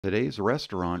Today's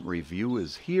restaurant review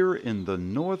is here in the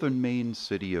northern Maine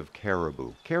city of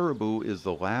Caribou. Caribou is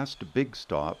the last big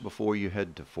stop before you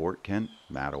head to Fort Kent,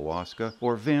 Madawaska,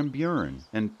 or Van Buren,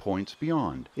 and points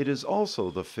beyond. It is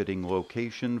also the fitting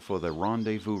location for the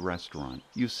Rendezvous restaurant.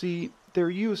 You see, there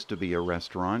used to be a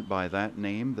restaurant by that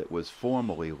name that was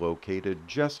formerly located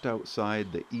just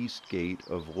outside the east gate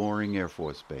of Loring Air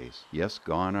Force Base. Yes,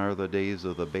 gone are the days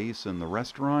of the base and the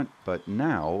restaurant, but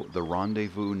now the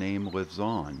Rendezvous name lives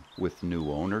on, with new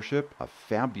ownership, a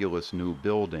fabulous new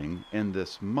building, and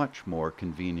this much more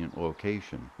convenient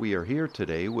location. We are here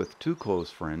today with two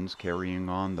close friends carrying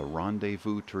on the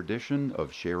Rendezvous tradition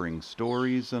of sharing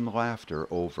stories and laughter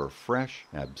over fresh,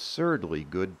 absurdly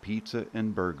good pizza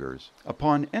and burgers.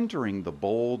 Upon entering the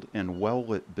bold and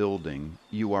well-lit building,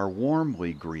 you are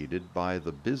warmly greeted by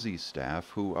the busy staff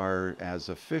who are as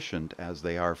efficient as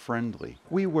they are friendly.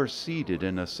 We were seated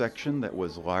in a section that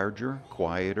was larger,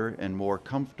 quieter, and more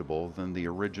comfortable than the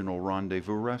original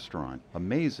Rendezvous restaurant.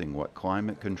 Amazing what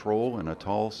climate control and a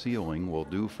tall ceiling will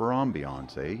do for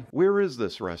ambiance, eh? Where is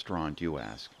this restaurant, you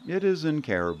ask? It is in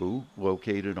Caribou,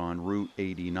 located on Route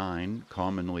 89,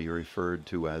 commonly referred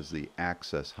to as the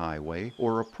Access Highway,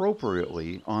 or appropriately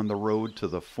on the road to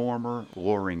the former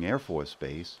Loring Air Force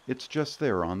Base. It's just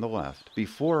there on the left.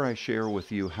 Before I share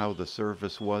with you how the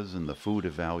service was in the food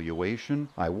evaluation,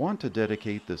 I want to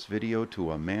dedicate this video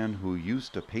to a man who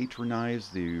used to patronize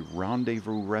the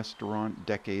Rendezvous restaurant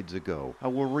decades ago. I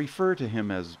will refer to him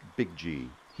as Big G.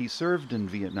 He served in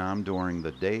Vietnam during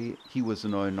the day. He was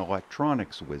an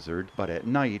electronics wizard, but at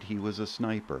night he was a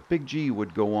sniper. Big G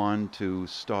would go on to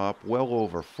stop well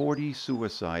over 40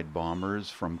 suicide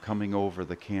bombers from coming over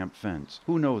the camp fence.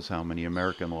 Who knows how many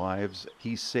American lives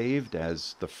he saved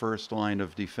as the first line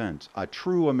of defense. A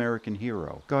true American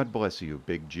hero. God bless you,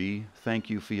 Big G. Thank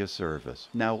you for your service.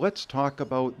 Now let's talk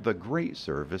about the great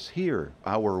service here.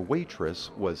 Our waitress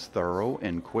was thorough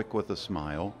and quick with a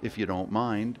smile. If you don't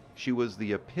mind, she was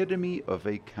the epitome of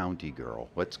a county girl.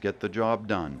 Let's get the job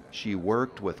done. She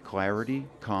worked with clarity,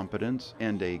 competence,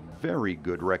 and a very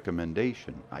good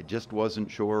recommendation. I just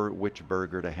wasn't sure which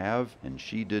burger to have, and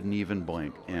she didn't even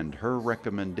blink, and her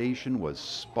recommendation was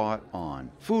spot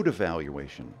on. Food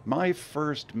evaluation. My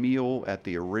first meal at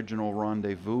the original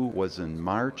Rendezvous was in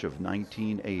March of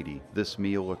 1980. This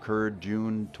meal occurred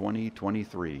June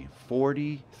 2023,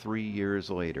 43 years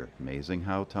later. Amazing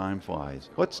how time flies.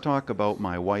 Let's talk about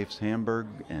my wife's hamburger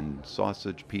and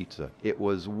sausage pizza. It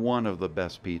was one of the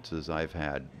best pizzas I've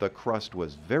had. The crust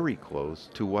was very close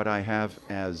to what I have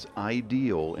as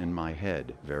ideal in my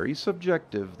head. Very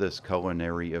subjective, this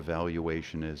culinary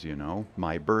evaluation is, you know.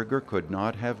 My burger could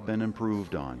not have been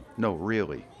improved on. No,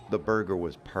 really. The burger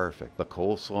was perfect. The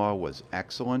coleslaw was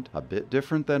excellent, a bit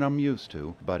different than I'm used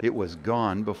to, but it was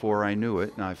gone before I knew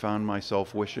it, and I found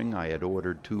myself wishing I had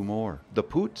ordered two more. The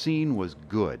poutine was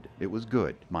good. It was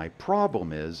good. My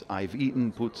problem is I've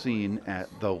eaten poutine at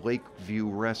the Lakeview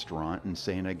restaurant in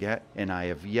St. Agathe, and I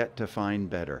have yet to find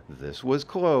better. This was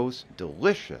close,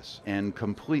 delicious, and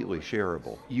completely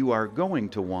shareable. You are going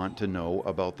to want to know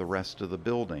about the rest of the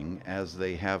building, as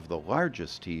they have the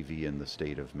largest TV in the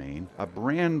state of Maine, a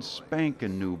brand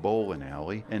spankin' new bowling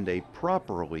alley, and a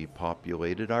properly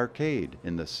populated arcade.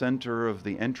 In the center of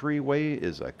the entryway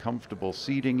is a comfortable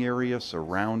seating area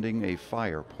surrounding a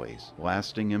fireplace.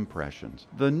 Lasting impressions.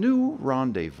 The new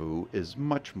Rendezvous is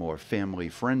much more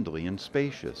family-friendly and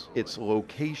spacious. Its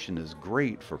location is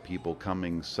great for people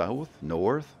coming south,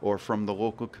 north, or from the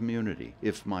local community.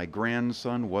 If my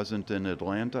grandson wasn't in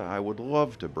Atlanta, I would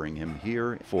love to bring him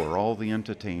here for all the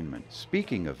entertainment.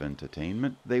 Speaking of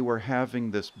entertainment, they were having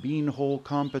this beanhole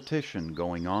competition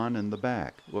going on in the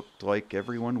back. Looked like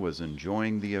everyone was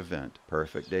enjoying the event.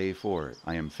 Perfect day for it.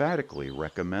 I emphatically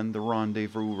recommend the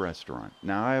Rendezvous restaurant.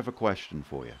 Now I have a question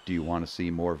for you. Do you want to see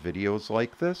more videos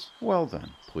like this? Well then,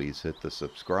 please hit the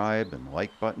subscribe and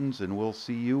like buttons, and we'll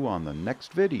see you on the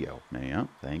next video. Now,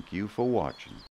 thank you for watching.